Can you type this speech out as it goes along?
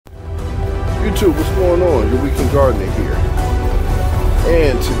YouTube, what's going on? Your Weekend Gardener here.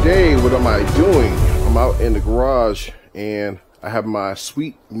 And today, what am I doing? I'm out in the garage and I have my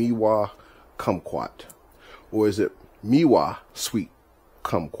sweet Meiwa Kumquat. Or is it Meiwa Sweet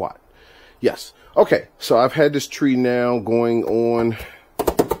Kumquat? Yes. Okay, so I've had this tree now going on,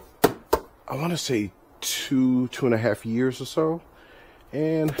 I want to say two and a half years or so.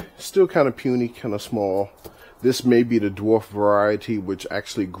 And still kind of puny, kind of small. This may be the dwarf variety, which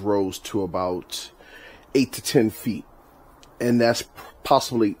actually grows to about 8 to 10 feet. And that's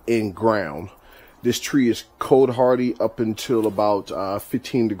possibly in ground. This tree is cold hardy up until about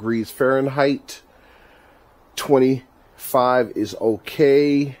 15 degrees Fahrenheit. 25 is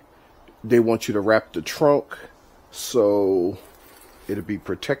okay. They want you to wrap the trunk so it'll be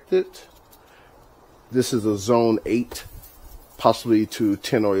protected. This is a zone 8, possibly to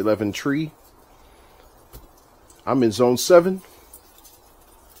 10 or 11 tree. I'm in zone 7,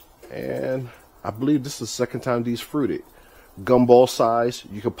 and I believe this is the second time these fruited. Gumball size,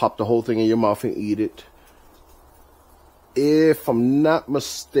 you can pop the whole thing in your mouth and eat it. If I'm not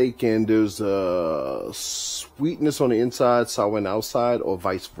mistaken, there's a sweetness on the inside, sour on the outside, or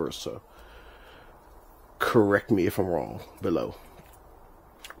vice versa. Correct me if I'm wrong below.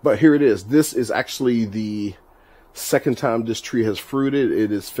 But here it is. This is actually the second time this tree has fruited.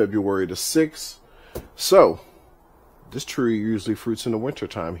 It is February the 6th. So this tree usually fruits in the winter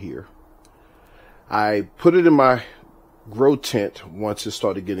time here. I put it in my grow tent once it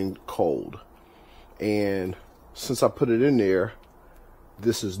started getting cold. And since I put it in there,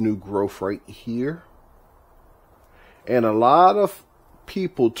 this is new growth right here. And a lot of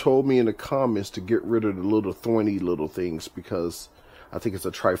people told me in the comments to get rid of the little thorny little things because I think it's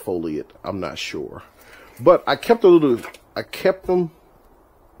a trifoliate. I'm not sure. But I kept them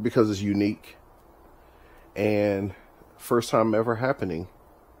because it's unique. And first time ever happening,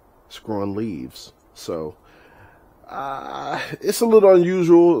 it's growing leaves. So it's a little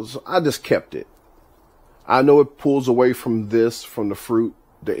unusual. So I just kept it. I know it pulls away from the fruit,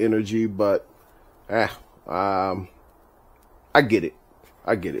 the energy, but I get it.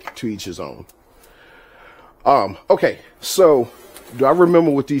 I get it. To each his own. Okay, so do I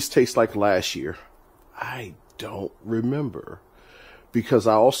remember what these taste like last year? I don't remember. Because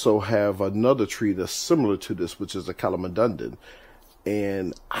I also have another tree that's similar to this, which is a calamodundon.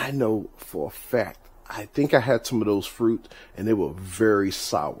 And I know for a fact, I think I had some of those fruit and they were very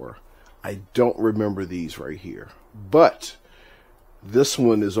sour. I don't remember these right here. But this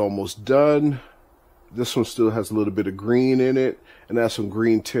one is almost done. This one still has a little bit of green in it. And has some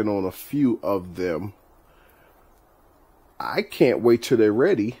green tint on a few of them. I can't wait till they're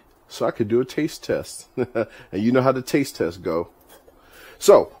ready so I could do a taste test. And you know how the taste tests go.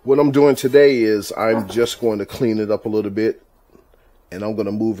 So what I'm doing today is I'm just going to clean it up a little bit, and I'm going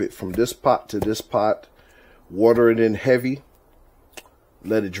to move it from this pot to this pot, water it in heavy,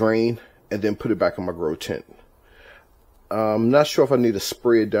 let it drain, and then put it back in my grow tent. I'm not sure if I need to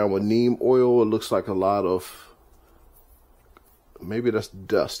spray it down with neem oil. It looks like a lot of, maybe that's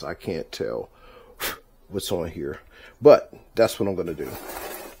dust. I can't tell what's on here, but that's what I'm going to do.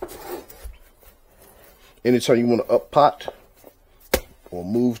 Anytime you want to up pot or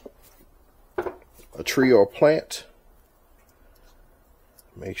move a tree or a plant,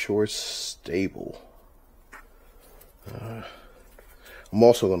 make sure it's stable. I'm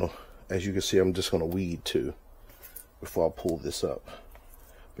also going to, as you can see, I'm just going to weed too before I pull this up,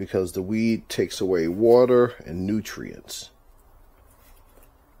 because the weed takes away water and nutrients.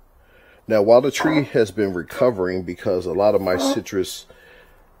 Now, while the tree has been recovering, because a lot of my citrus,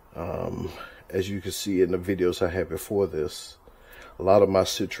 as you can see in the videos I had before this, a lot of my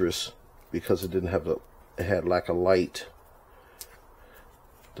citrus, because it didn't have it had lack of light,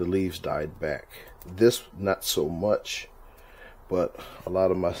 the leaves died back. This not so much, but a lot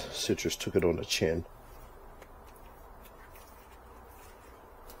of my citrus took it on the chin.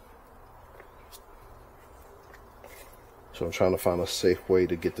 So I'm trying to find a safe way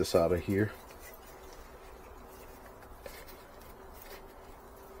to get this out of here.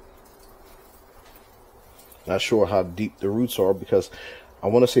 Not sure how deep the roots are, because I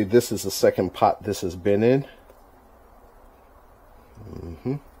want to say this is the second pot this has been in.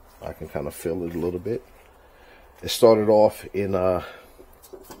 I can kind of feel it a little bit. It started off in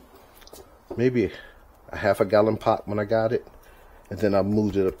maybe a half a gallon pot when I got it, and then I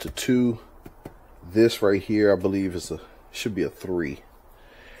moved it up to 2. This right here, I believe, should be a 3.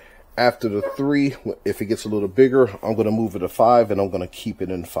 After the 3, if it gets a little bigger, I'm going to move it to 5, and I'm going to keep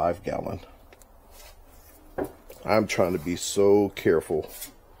it in 5 gallon. I'm trying to be so careful.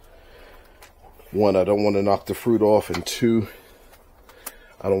 1, I don't want to knock the fruit off, and 2,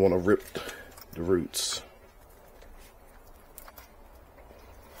 I don't want to rip the roots.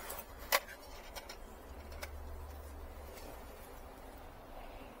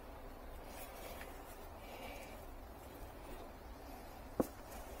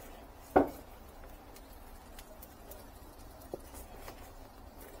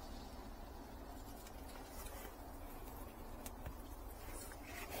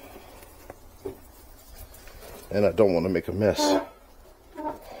 And I don't want to make a mess.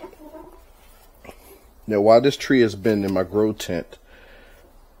 Now, while this tree has been in my grow tent,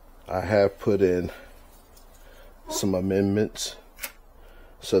 I have put in some amendments,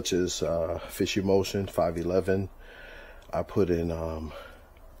 such as fish emulsion 511. I put in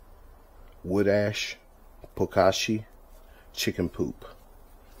wood ash, pokashi, chicken poop.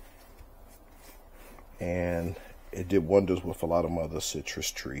 And it did wonders with a lot of my other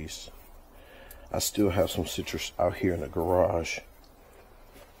citrus trees. I still have some citrus out here in the garage.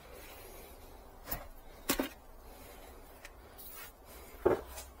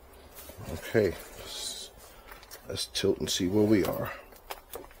 Okay, let's tilt and see where we are.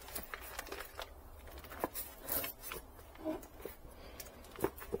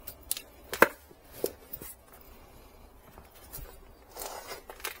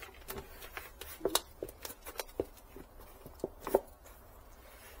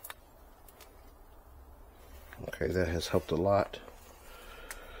 Okay, that has helped a lot.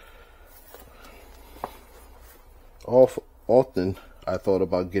 Often I thought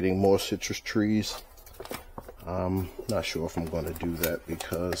about getting more citrus trees. I'm not sure if I'm going to do that,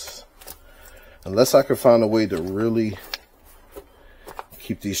 because unless I can find a way to really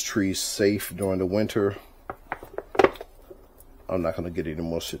keep these trees safe during the winter, I'm not going to get any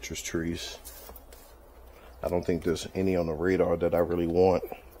more citrus trees. I don't think there's any on the radar that I really want.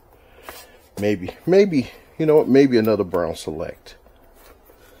 Maybe, you know what, maybe another brown select.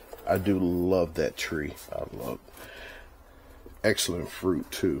 I do love that tree. I love excellent fruit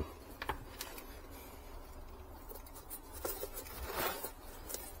too.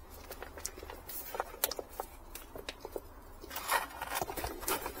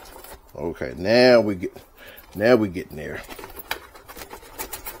 Okay, now we're getting there.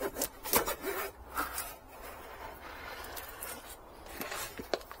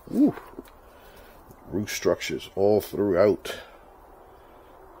 Ooh. Root structures all throughout.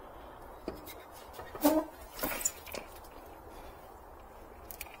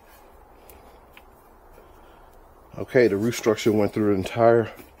 Okay, the root structure went through the entire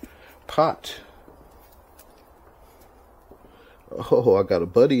pot. Oh, I got a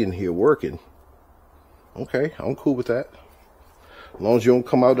buddy in here working. Okay, I'm cool with that. As long as you don't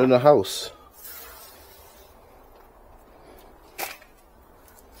come out in the house.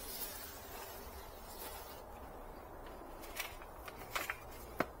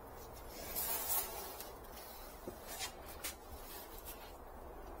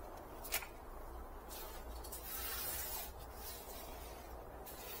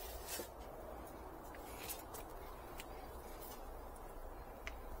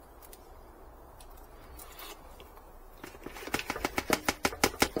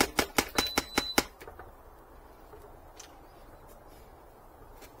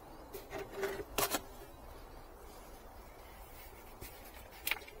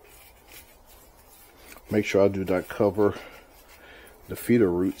 Make sure I do not cover the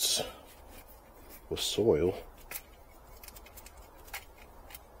feeder roots with soil.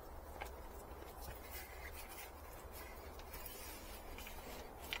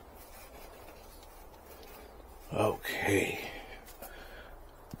 Okay.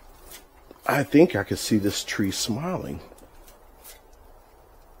 I think I can see this tree smiling.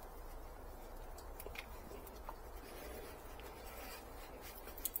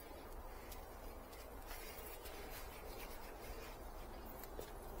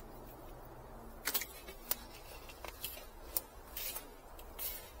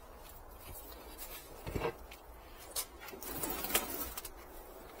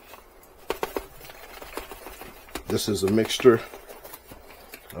 This is a mixture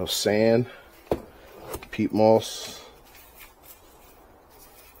of sand, peat moss,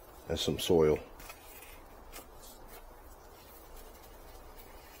 and some soil.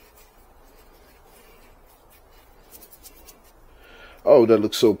 Oh, that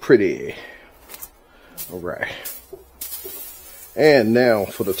looks so pretty. All right. And now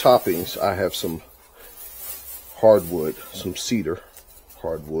for the toppings, I have some hardwood, some cedar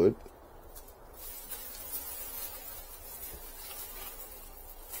hardwood.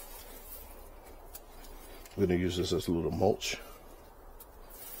 I'm going to use this as a little mulch.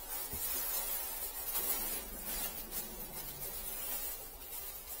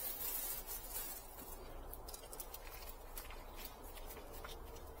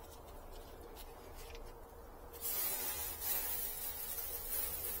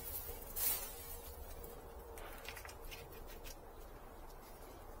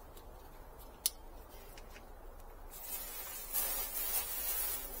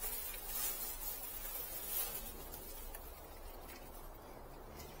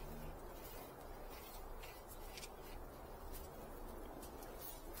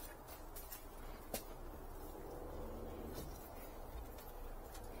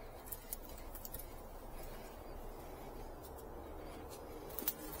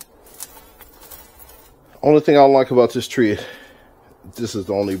 Only thing I don't like about this tree, this is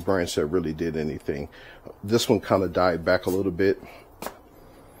the only branch that really did anything. This one kind of died back a little bit.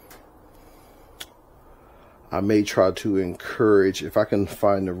 I may try to encourage, if I can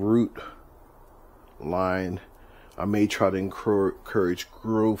find the root line, I may try to encourage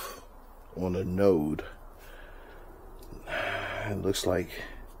growth on a node. It looks like,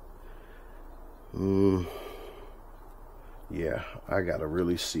 yeah, I gotta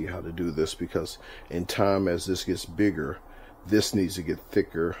really see how to do this, because in time, as this gets bigger, this needs to get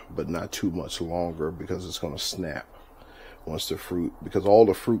thicker, but not too much longer, because it's gonna snap once the fruit, because all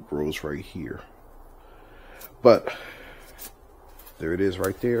the fruit grows right here. But there it is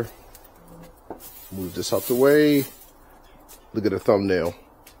right there. Move this out the way. Look at the thumbnail.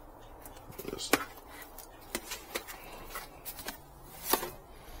 Just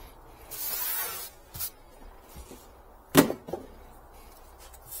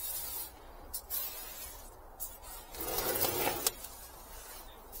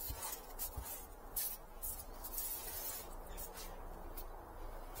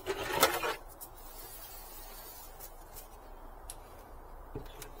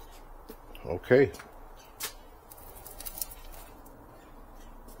okay.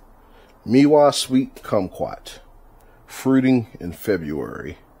 Meiwa Sweet Kumquat, fruiting in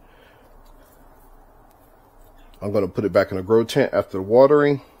February. I'm going to put it back in a grow tent after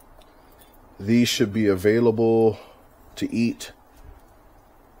watering. These should be available to eat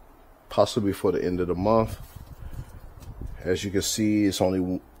possibly before the end of the month. As you can see, it's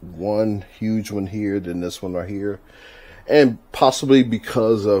only one huge one here, then this one right here. And possibly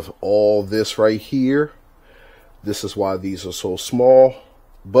because of all this right here, this is why these are so small.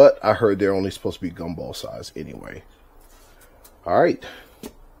 But I heard they're only supposed to be gumball size anyway. All right.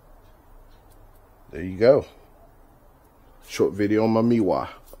 There you go. Short video on my Meiwa.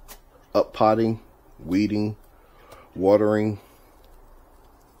 Up potting, weeding, watering.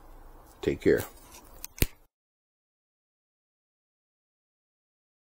 Take care.